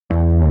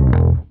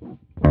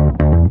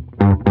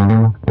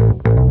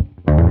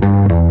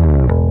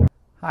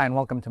Hi, and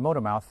welcome to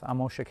Motomouth. I'm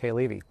Moshe K.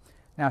 Levy.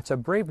 Now, it's a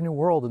brave new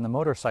world in the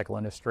motorcycle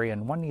industry,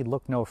 and one need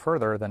look no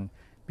further than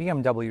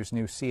BMW's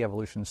new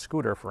C-Evolution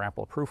scooter for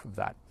ample proof of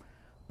that.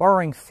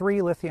 Borrowing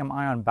 3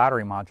 lithium-ion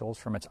battery modules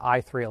from its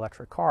i3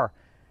 electric car,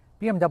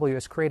 BMW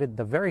has created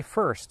the very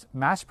first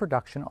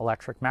mass-production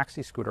electric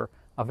maxi-scooter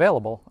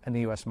available in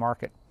the U.S.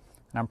 market.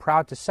 And I'm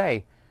proud to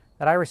say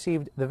that I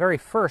received the very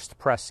first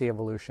press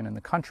C-Evolution in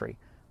the country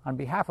on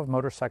behalf of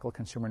Motorcycle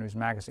Consumer News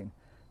magazine,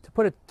 to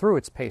put it through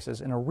its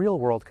paces in a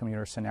real-world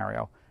commuter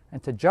scenario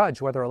and to judge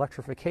whether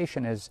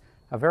electrification is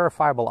a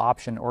verifiable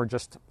option or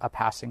just a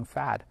passing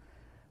fad.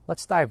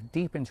 Let's dive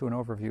deep into an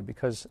overview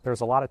because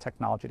there's a lot of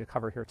technology to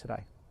cover here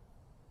today.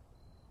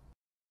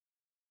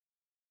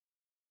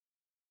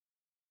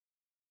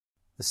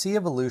 The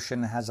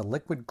C-Evolution has a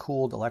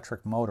liquid-cooled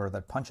electric motor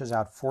that punches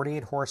out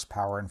 48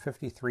 horsepower and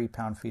 53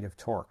 pound-feet of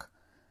torque.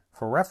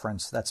 For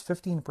reference, that's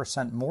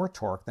 15% more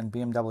torque than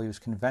BMW's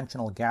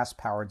conventional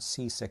gas-powered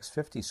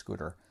C650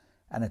 scooter,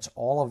 and it's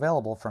all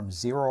available from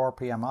 0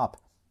 RPM up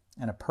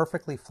in a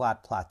perfectly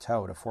flat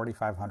plateau to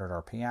 4,500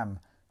 RPM,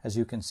 as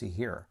you can see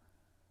here.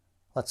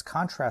 Let's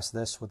contrast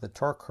this with the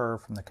torque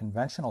curve from the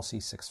conventional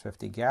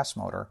C650 gas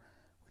motor,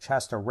 which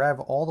has to rev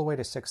all the way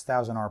to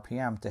 6,000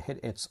 RPM to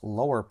hit its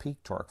lower peak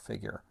torque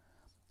figure,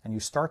 and you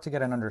start to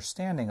get an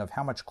understanding of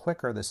how much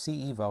quicker the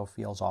C-Evo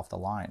feels off the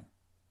line.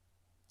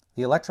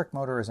 The electric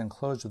motor is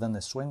enclosed within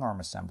the swing arm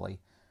assembly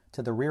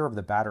to the rear of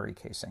the battery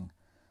casing.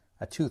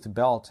 A toothed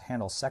belt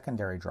handles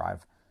secondary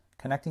drive,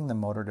 connecting the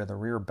motor to the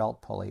rear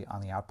belt pulley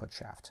on the output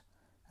shaft.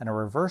 And a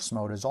reverse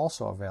mode is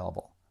also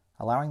available,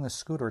 allowing the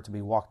scooter to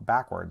be walked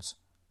backwards,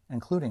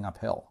 including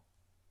uphill.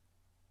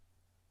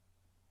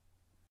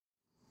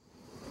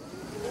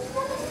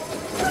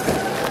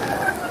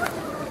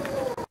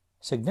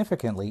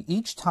 Significantly,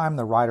 each time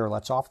the rider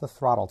lets off the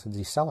throttle to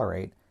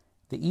decelerate,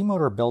 the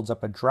e-motor builds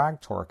up a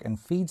drag torque and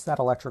feeds that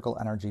electrical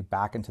energy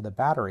back into the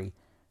battery,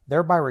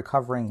 thereby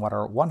recovering what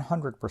are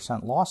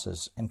 100%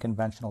 losses in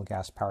conventional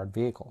gas-powered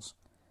vehicles.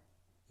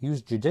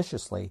 Used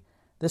judiciously,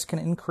 this can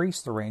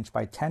increase the range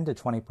by 10 to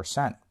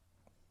 20%.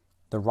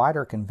 The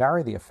rider can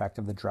vary the effect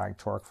of the drag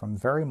torque from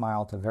very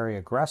mild to very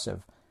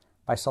aggressive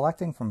by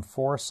selecting from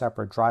 4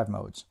 separate drive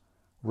modes: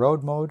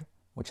 road mode,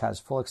 which has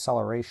full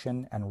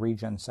acceleration and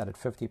regen set at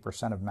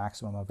 50% of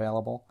maximum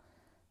available;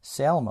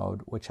 Sail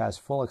mode, which has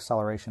full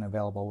acceleration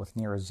available with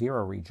near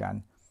zero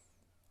regen;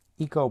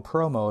 Eco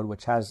Pro mode,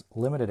 which has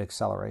limited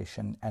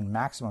acceleration and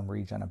maximum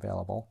regen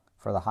available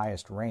for the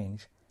highest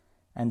range;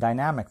 and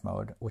Dynamic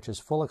mode, which is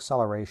full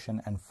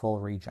acceleration and full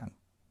regen.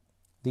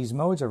 These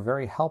modes are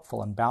very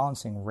helpful in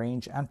balancing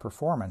range and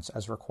performance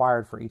as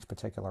required for each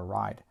particular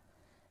ride.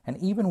 And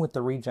even with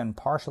the regen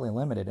partially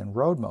limited in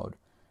road mode,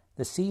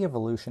 the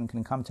C-Evolution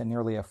can come to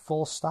nearly a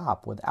full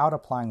stop without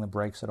applying the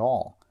brakes at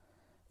all.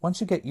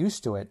 Once you get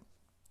used to it,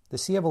 the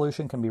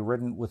C-Evolution can be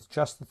ridden with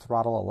just the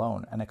throttle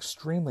alone and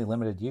extremely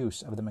limited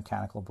use of the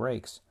mechanical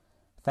brakes,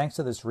 thanks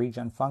to this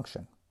regen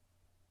function.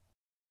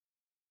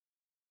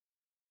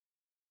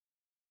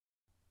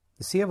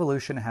 The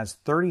C-Evolution has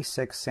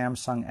 36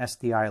 Samsung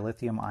SDI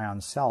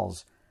lithium-ion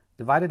cells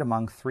divided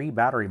among 3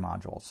 battery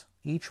modules,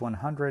 each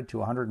 100 to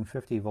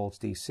 150 volts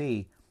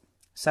DC,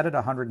 set at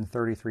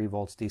 133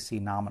 volts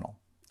DC nominal.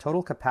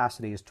 Total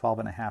capacity is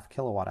 12.5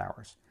 kilowatt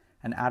hours,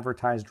 and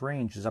advertised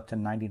range is up to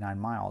 99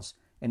 miles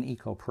in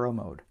Eco Pro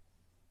mode.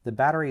 The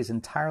battery is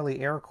entirely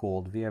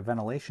air-cooled via a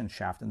ventilation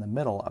shaft in the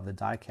middle of the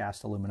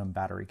die-cast aluminum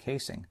battery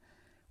casing,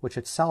 which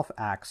itself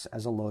acts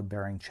as a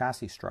load-bearing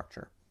chassis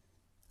structure.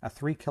 A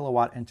 3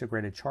 kilowatt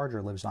integrated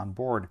charger lives on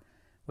board,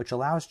 which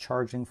allows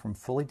charging from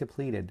fully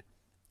depleted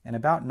in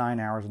about 9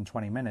 hours and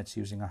 20 minutes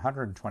using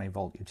 120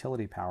 volt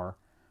utility power,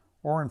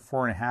 or in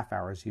 4.5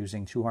 hours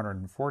using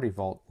 240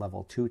 volt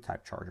level 2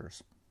 type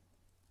chargers.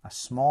 A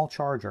small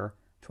charger,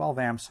 12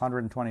 amps,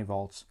 120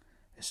 volts,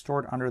 is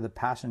stored under the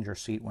passenger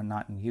seat when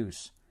not in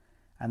use,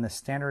 and the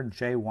standard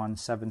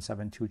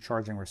J1772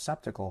 charging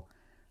receptacle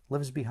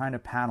lives behind a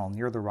panel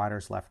near the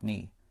rider's left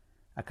knee,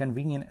 a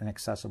convenient and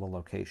accessible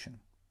location.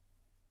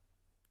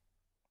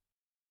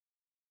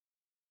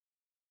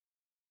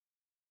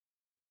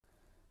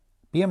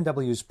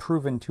 BMW's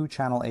proven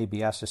 2-channel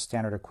ABS is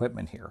standard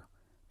equipment here.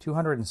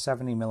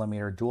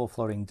 270mm dual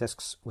floating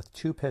discs with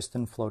 2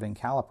 piston floating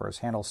calipers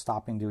handle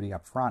stopping duty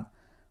up front,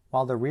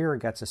 while the rear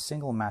gets a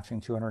single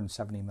matching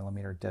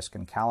 270mm disc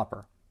and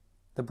caliper.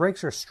 The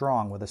brakes are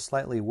strong with a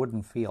slightly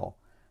wooden feel,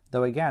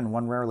 though again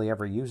one rarely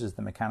ever uses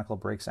the mechanical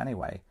brakes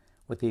anyway,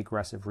 with the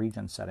aggressive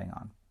regen setting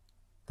on.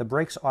 The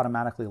brakes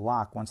automatically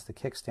lock once the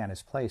kickstand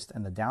is placed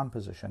in the down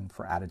position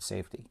for added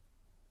safety.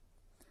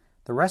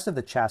 The rest of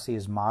the chassis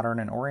is modern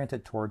and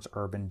oriented towards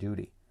urban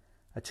duty.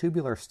 A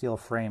tubular steel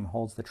frame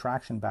holds the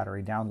traction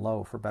battery down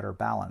low for better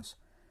balance,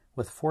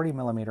 with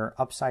 40mm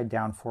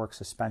upside-down fork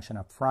suspension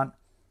up front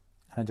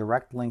and a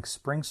direct link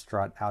spring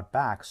strut out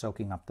back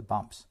soaking up the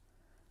bumps.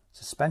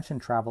 Suspension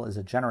travel is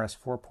a generous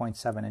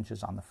 4.7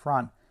 inches on the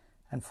front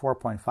and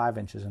 4.5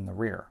 inches in the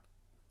rear,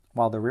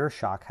 while the rear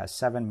shock has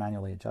 7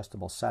 manually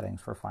adjustable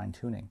settings for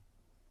fine-tuning.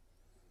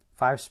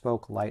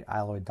 5-spoke light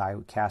alloy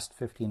die-cast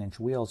 15-inch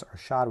wheels are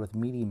shod with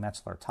meaty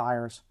Metzler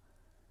tires,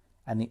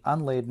 and the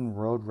unladen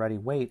road-ready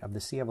weight of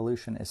the C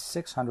Evolution is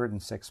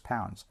 606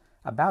 pounds,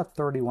 about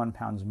 31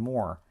 pounds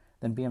more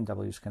than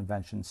BMW's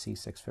convention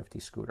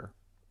C650 scooter.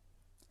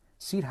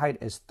 Seat height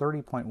is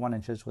 30.1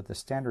 inches with the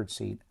standard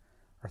seat,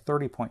 or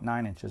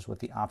 30.9 inches with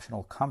the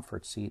optional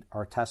comfort seat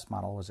our test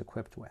model was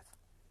equipped with.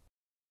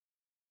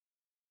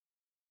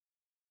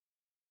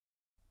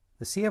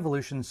 The C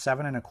Evolution's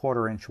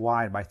 7.25-inch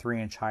wide by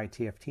 3-inch high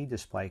TFT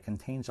display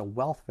contains a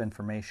wealth of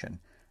information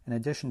in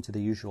addition to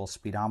the usual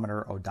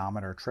speedometer,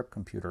 odometer, trip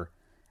computer,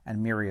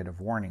 and myriad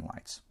of warning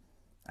lights.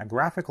 A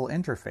graphical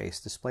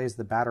interface displays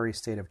the battery's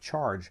state of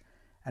charge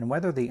and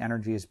whether the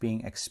energy is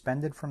being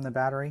expended from the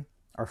battery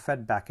or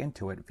fed back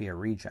into it via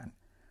regen,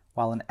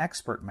 while an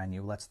expert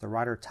menu lets the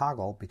rider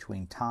toggle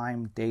between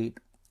time,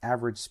 date,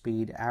 average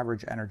speed,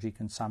 average energy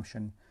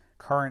consumption,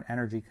 current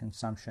energy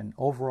consumption,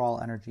 overall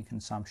energy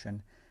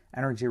consumption,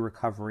 energy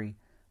recovery,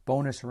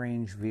 bonus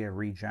range via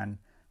regen,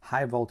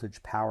 high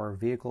voltage power,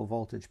 vehicle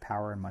voltage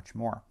power, and much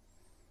more.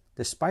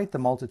 Despite the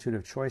multitude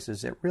of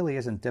choices, it really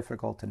isn't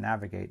difficult to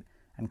navigate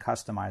and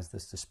customize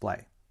this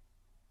display.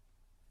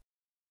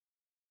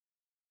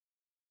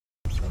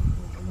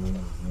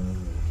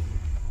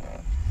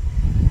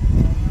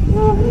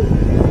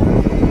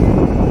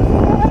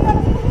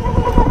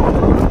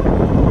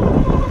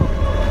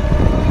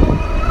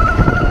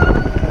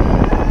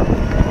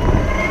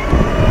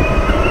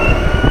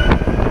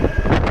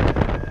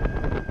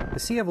 The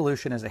C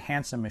Evolution is a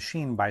handsome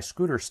machine by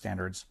scooter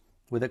standards,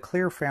 with a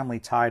clear family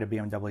tie to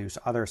BMW's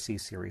other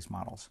C-Series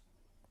models.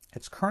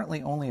 It's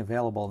currently only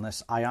available in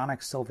this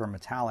ionic silver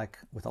metallic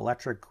with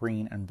electric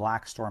green and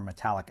black storm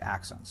metallic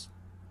accents.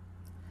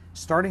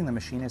 Starting the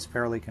machine is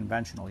fairly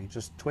conventional. You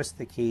just twist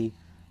the key,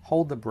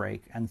 hold the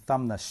brake, and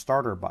thumb the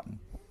starter button.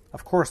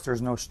 Of course,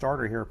 there's no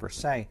starter here per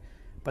se,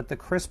 but the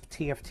crisp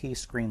TFT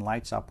screen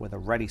lights up with a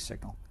ready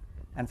signal,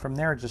 and from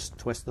there just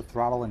twist the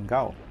throttle and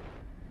go.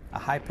 A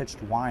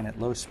high-pitched whine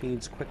at low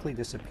speeds quickly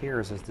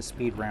disappears as the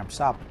speed ramps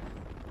up,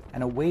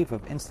 and a wave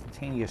of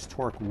instantaneous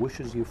torque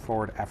whooshes you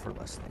forward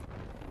effortlessly.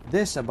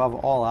 This, above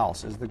all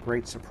else, is the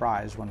great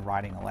surprise when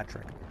riding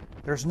electric.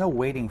 There's no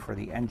waiting for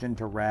the engine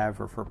to rev,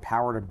 or for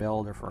power to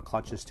build, or for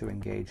clutches to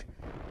engage.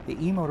 The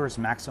e-motor's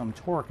maximum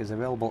torque is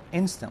available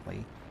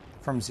instantly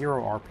from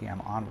 0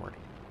 RPM onward.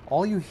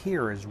 All you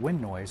hear is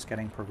wind noise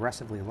getting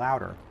progressively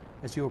louder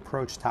as you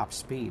approach top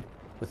speed,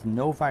 with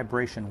no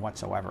vibration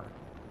whatsoever.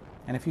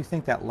 And if you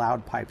think that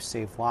loud pipes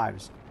save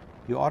lives,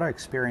 you ought to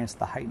experience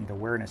the heightened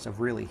awareness of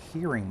really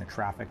hearing the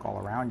traffic all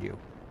around you,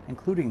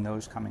 including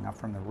those coming up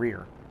from the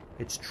rear.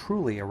 It's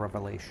truly a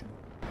revelation.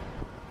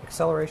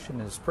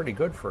 Acceleration is pretty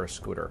good for a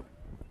scooter.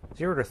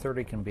 0 to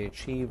 30 can be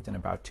achieved in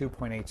about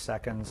 2.8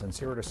 seconds and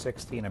 0 to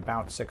 60 in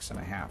about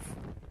 6.5.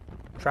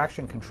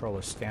 Traction control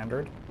is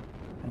standard,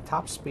 and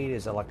top speed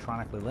is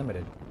electronically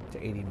limited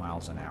to 80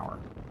 miles an hour.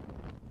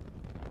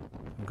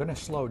 I'm going to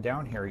slow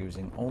down here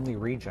using only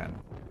regen.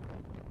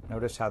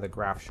 Notice how the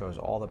graph shows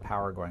all the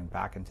power going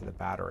back into the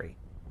battery.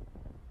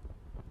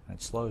 And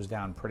it slows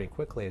down pretty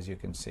quickly, as you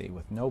can see,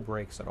 with no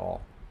brakes at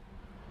all.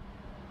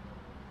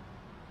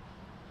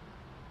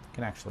 It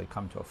can actually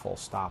come to a full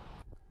stop.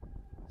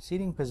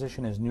 Seating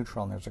position is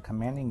neutral, and there's a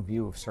commanding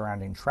view of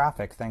surrounding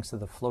traffic thanks to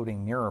the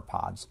floating mirror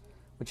pods,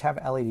 which have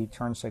LED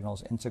turn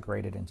signals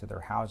integrated into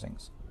their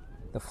housings.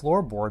 The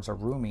floorboards are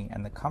roomy,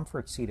 and the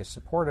comfort seat is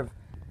supportive,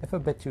 if a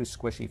bit too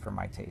squishy for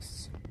my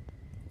tastes.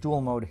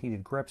 Dual-mode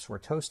heated grips were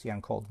toasty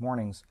on cold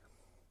mornings,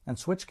 and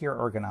switchgear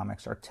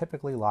ergonomics are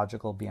typically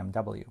logical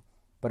BMW,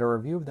 but a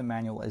review of the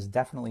manual is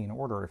definitely in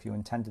order if you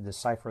intend to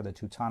decipher the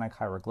Teutonic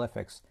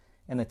hieroglyphics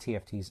in the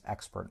TFT's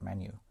expert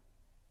menu.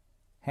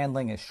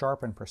 Handling is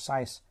sharp and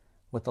precise,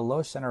 with the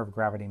low center of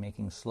gravity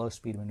making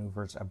slow-speed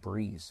maneuvers a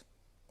breeze.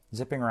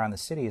 Zipping around the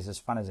city is as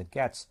fun as it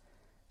gets,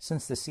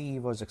 since the C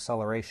Evo's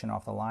acceleration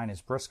off the line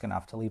is brisk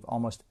enough to leave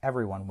almost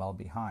everyone well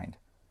behind.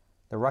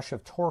 The rush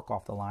of torque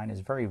off the line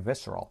is very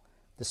visceral,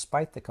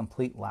 despite the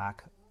complete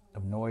lack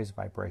of noise,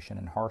 vibration,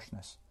 and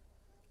harshness.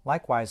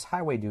 Likewise,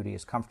 highway duty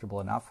is comfortable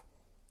enough,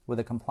 with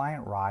a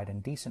compliant ride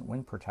and decent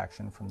wind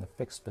protection from the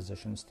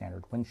fixed-position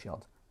standard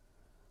windshield.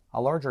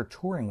 A larger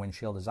touring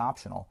windshield is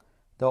optional,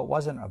 though it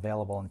wasn't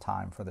available in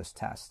time for this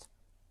test.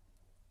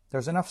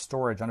 There's enough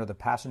storage under the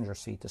passenger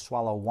seat to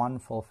swallow one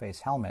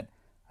full-face helmet,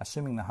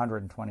 assuming the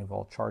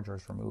 120-volt charger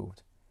is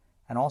removed,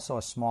 and also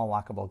a small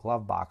lockable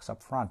glove box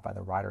up front by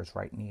the rider's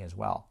right knee as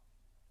well.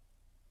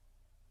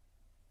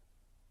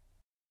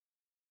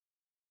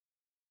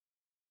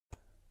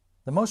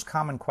 The most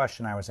common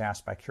question I was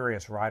asked by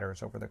curious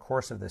riders over the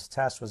course of this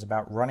test was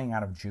about running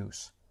out of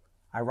juice.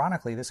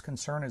 Ironically, this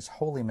concern is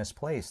wholly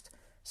misplaced,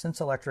 since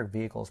electric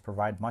vehicles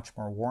provide much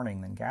more warning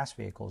than gas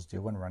vehicles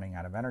do when running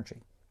out of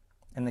energy.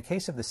 In the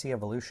case of the C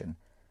Evolution,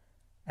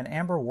 an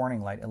amber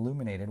warning light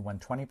illuminated when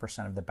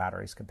 20% of the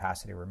battery's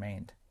capacity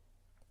remained.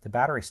 The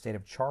battery state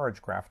of charge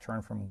graph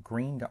turned from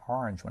green to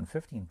orange when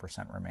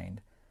 15%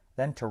 remained,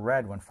 then to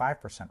red when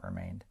 5%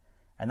 remained,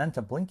 and then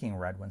to blinking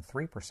red when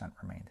 3%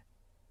 remained.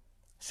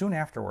 Soon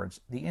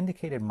afterwards, the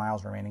indicated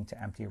miles remaining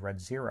to empty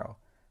read 0,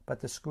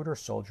 but the scooter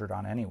soldiered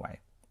on anyway,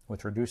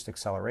 with reduced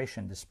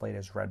acceleration displayed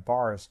as red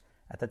bars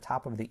at the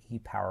top of the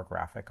e-power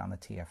graphic on the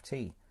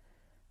TFT.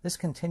 This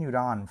continued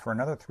on for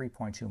another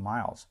 3.2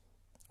 miles,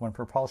 when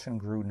propulsion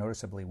grew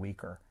noticeably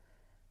weaker.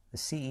 The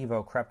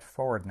C-Evo crept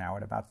forward now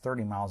at about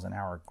 30 miles an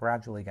hour,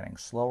 gradually getting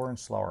slower and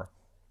slower,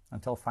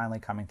 until finally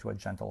coming to a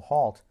gentle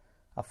halt,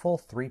 a full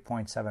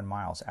 3.7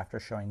 miles after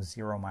showing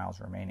 0 miles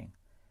remaining.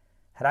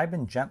 Had I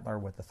been gentler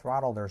with the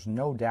throttle, there's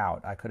no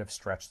doubt I could have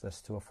stretched this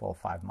to a full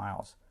 5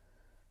 miles.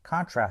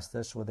 Contrast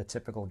this with a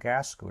typical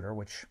gas scooter,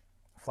 which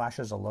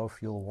flashes a low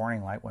fuel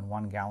warning light when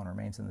 1 gallon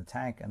remains in the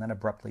tank and then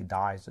abruptly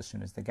dies as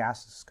soon as the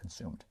gas is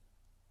consumed.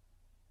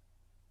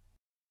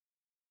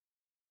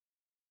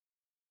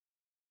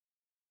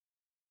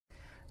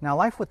 Now,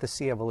 life with the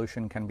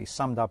C-Evolution can be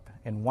summed up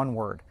in one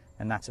word,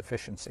 and that's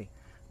efficiency.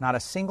 Not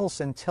a single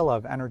scintilla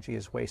of energy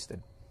is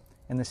wasted.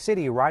 In the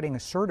city, riding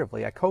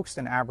assertively, I coaxed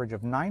an average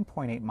of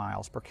 9.8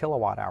 miles per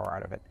kilowatt hour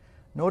out of it.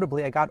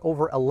 Notably, I got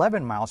over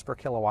 11 miles per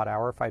kilowatt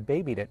hour if I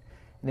babied it,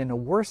 and in a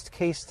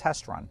worst-case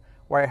test run,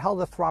 where I held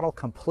the throttle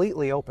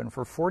completely open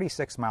for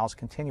 46 miles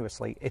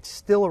continuously, it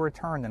still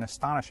returned an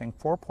astonishing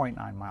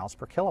 4.9 miles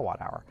per kilowatt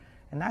hour,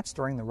 and that's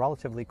during the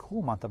relatively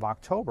cool month of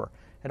October.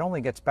 It only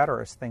gets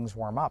better as things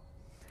warm up.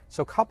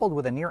 So coupled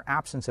with a near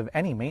absence of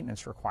any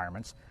maintenance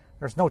requirements,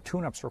 there's no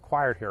tune-ups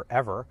required here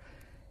ever,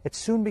 it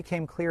soon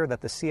became clear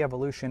that the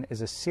C-Evolution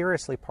is a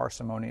seriously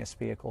parsimonious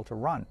vehicle to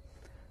run.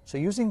 So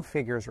using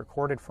figures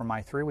recorded from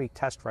my 3-week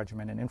test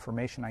regimen and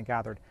information I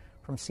gathered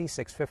from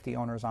C650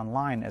 owners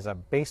online as a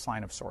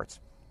baseline of sorts,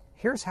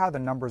 here's how the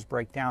numbers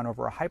break down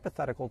over a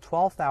hypothetical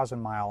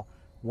 12,000-mile,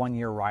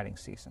 1-year riding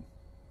season.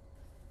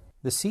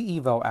 The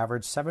C-Evo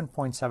averaged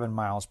 7.7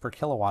 miles per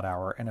kilowatt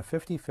hour in a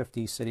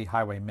 50-50 city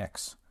highway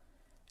mix.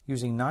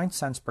 Using 9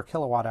 cents per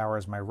kilowatt hour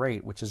as my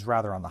rate, which is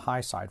rather on the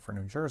high side for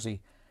New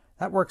Jersey,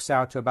 that works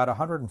out to about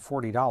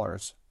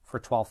 $140 for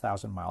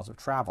 12,000 miles of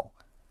travel.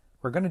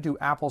 We're going to do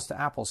apples to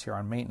apples here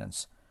on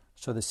maintenance,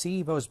 so the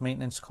C-Evo's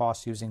maintenance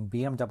costs using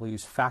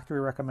BMW's factory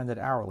recommended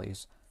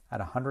hourlies at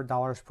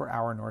 $100 per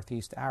hour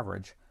Northeast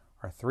average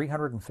are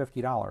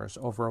 $350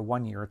 over a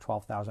 1-year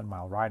 12,000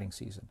 mile riding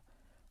season.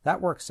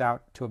 That works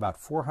out to about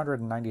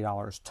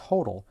 $490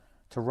 total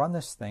to run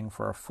this thing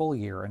for a full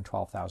year and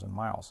 12,000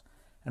 miles.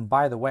 And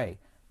by the way,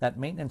 that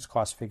maintenance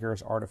cost figure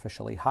is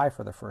artificially high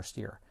for the first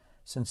year,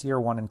 since year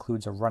 1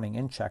 includes a running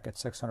in check at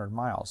 600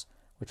 miles,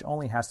 which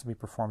only has to be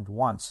performed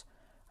once,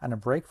 and a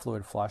brake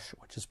fluid flush,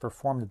 which is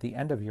performed at the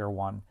end of year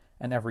 1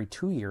 and every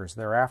 2 years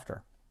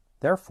thereafter.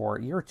 Therefore,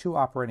 year 2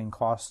 operating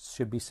costs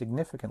should be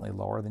significantly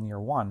lower than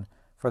year 1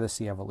 for the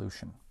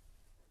C-Evolution.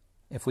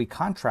 If we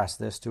contrast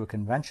this to a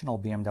conventional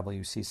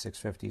BMW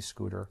C650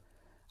 scooter,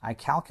 I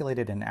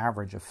calculated an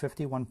average of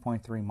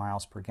 51.3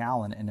 miles per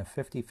gallon in a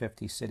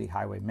 50-50 city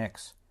highway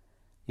mix.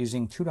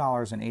 Using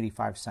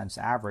 $2.85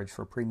 average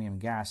for premium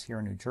gas here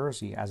in New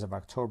Jersey as of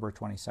October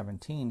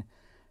 2017,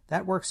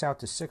 that works out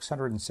to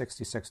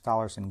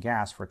 $666 in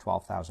gas for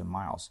 12,000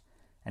 miles.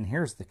 And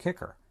here's the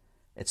kicker.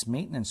 Its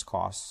maintenance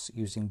costs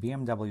using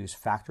BMW's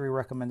factory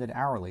recommended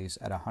hourlies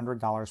at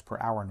 $100 per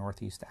hour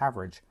Northeast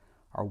average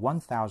are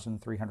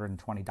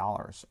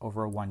 $1,320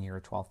 over a 1-year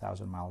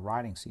 12,000 mile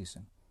riding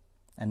season.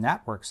 And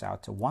that works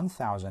out to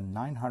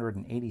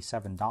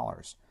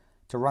 $1,987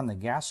 to run the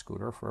gas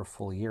scooter for a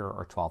full year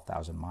or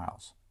 12,000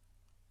 miles.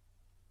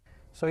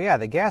 So yeah,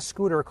 the gas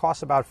scooter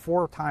costs about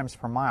 4 times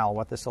per mile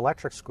what this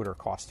electric scooter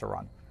costs to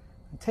run.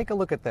 And take a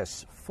look at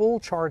this, full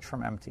charge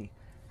from empty.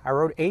 I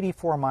rode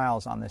 84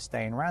 miles on this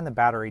day and ran the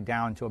battery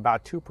down to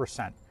about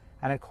 2%,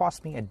 and it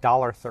cost me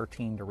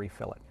 $1.13 to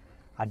refill it.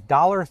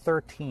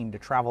 $1.13 to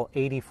travel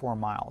 84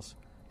 miles.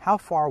 How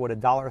far would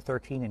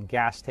 $1.13 in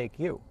gas take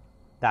you?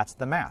 That's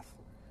the math.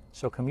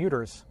 So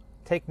commuters,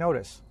 take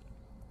notice.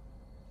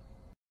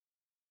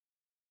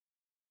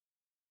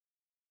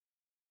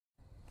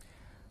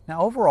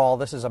 Now overall,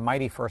 this is a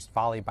mighty first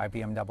volley by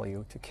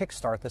BMW to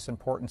kickstart this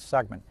important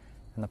segment,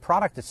 and the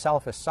product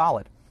itself is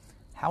solid.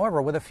 However,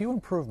 with a few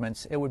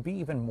improvements, it would be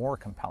even more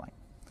compelling.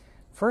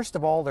 First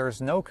of all, there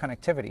is no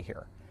connectivity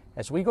here.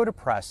 As we go to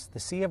press, the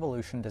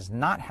C-Evolution does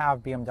not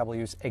have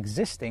BMW's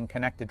existing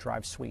connected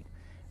drive suite,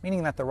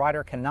 meaning that the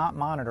rider cannot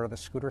monitor the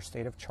scooter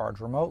state of charge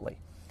remotely.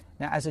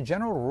 Now, as a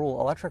general rule,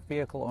 electric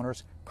vehicle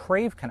owners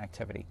crave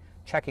connectivity,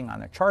 checking on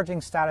their charging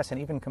status and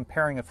even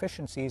comparing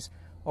efficiencies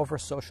over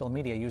social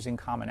media using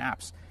common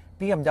apps.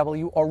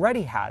 BMW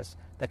already has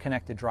the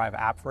Connected Drive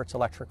app for its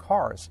electric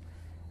cars,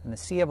 and the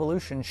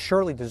C-Evolution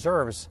surely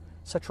deserves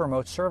such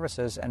remote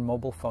services and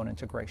mobile phone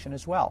integration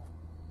as well.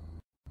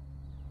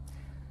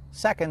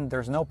 Second,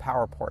 there's no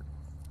power port.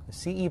 The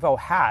C-Evo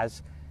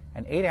has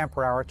an 8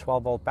 ampere-hour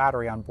 12-volt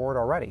battery on board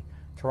already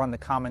to run the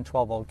common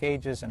 12-volt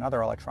gauges and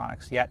other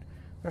electronics, yet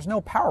there's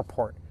no power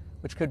port,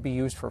 which could be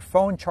used for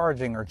phone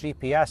charging or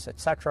GPS,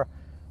 etc.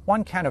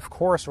 One can, of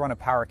course, run a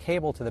power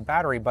cable to the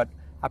battery, but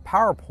a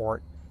power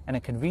port in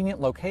a convenient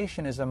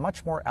location is a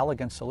much more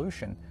elegant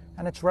solution,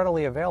 and it's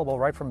readily available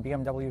right from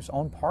BMW's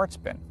own parts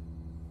bin.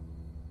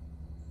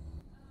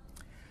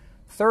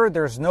 Third,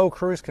 there's no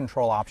cruise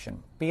control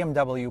option.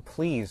 BMW,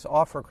 please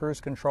offer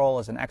cruise control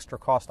as an extra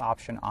cost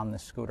option on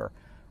this scooter.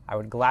 I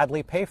would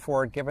gladly pay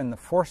for it given the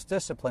forced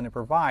discipline it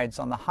provides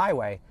on the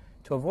highway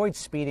to avoid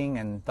speeding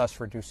and thus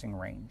reducing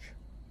range.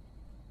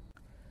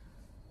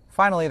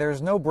 Finally,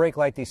 there's no brake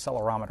light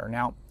decelerometer.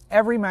 Now,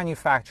 every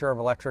manufacturer of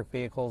electric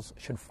vehicles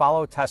should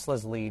follow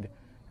Tesla's lead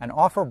and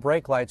offer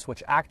brake lights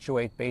which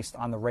actuate based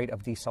on the rate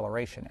of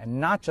deceleration and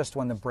not just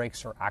when the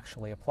brakes are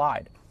actually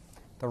applied.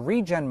 The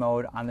regen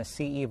mode on the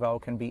C-Evo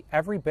can be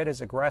every bit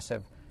as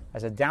aggressive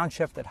as a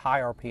downshift at high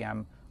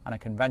RPM on a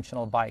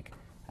conventional bike,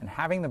 and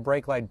having the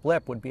brake light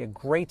blip would be a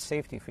great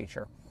safety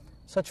feature.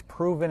 Such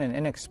proven and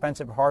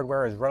inexpensive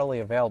hardware is readily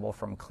available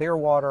from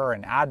Clearwater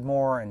and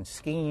Admore and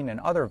Skeen and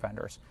other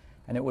vendors,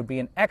 and it would be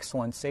an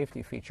excellent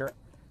safety feature,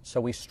 so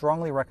we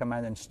strongly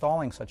recommend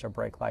installing such a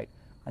brake light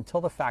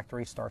until the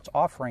factory starts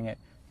offering it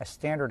as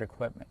standard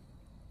equipment.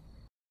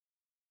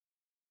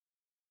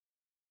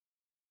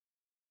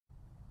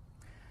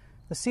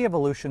 The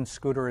C-Evolution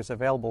scooter is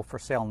available for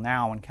sale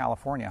now in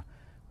California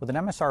with an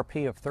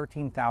MSRP of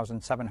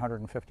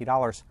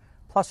 $13,750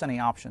 plus any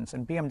options,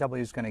 and BMW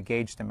is going to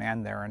gauge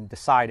demand there and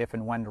decide if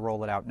and when to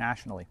roll it out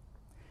nationally.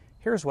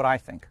 Here's what I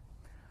think.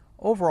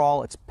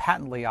 Overall, it's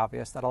patently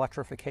obvious that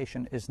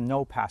electrification is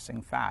no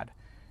passing fad.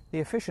 The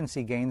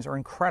efficiency gains are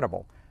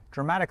incredible,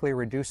 dramatically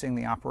reducing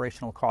the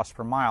operational cost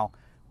per mile,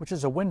 which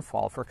is a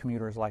windfall for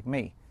commuters like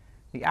me.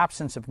 The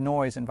absence of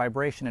noise and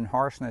vibration and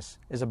harshness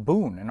is a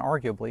boon and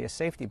arguably a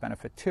safety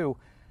benefit too,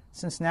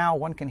 since now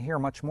one can hear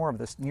much more of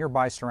this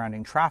nearby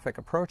surrounding traffic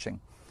approaching.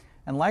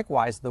 And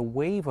likewise, the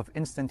wave of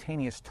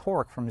instantaneous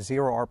torque from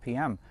 0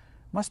 RPM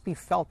must be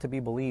felt to be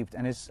believed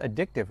and is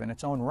addictive in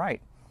its own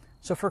right.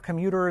 So for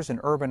commuters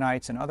and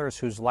urbanites and others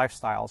whose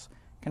lifestyles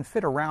can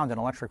fit around an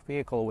electric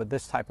vehicle with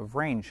this type of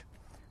range,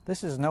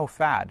 this is no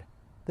fad.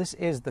 This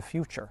is the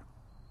future.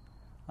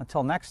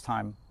 Until next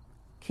time,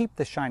 keep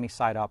the shiny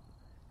side up,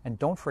 and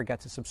don't forget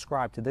to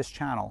subscribe to this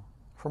channel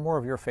for more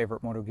of your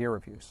favorite Moto gear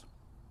reviews.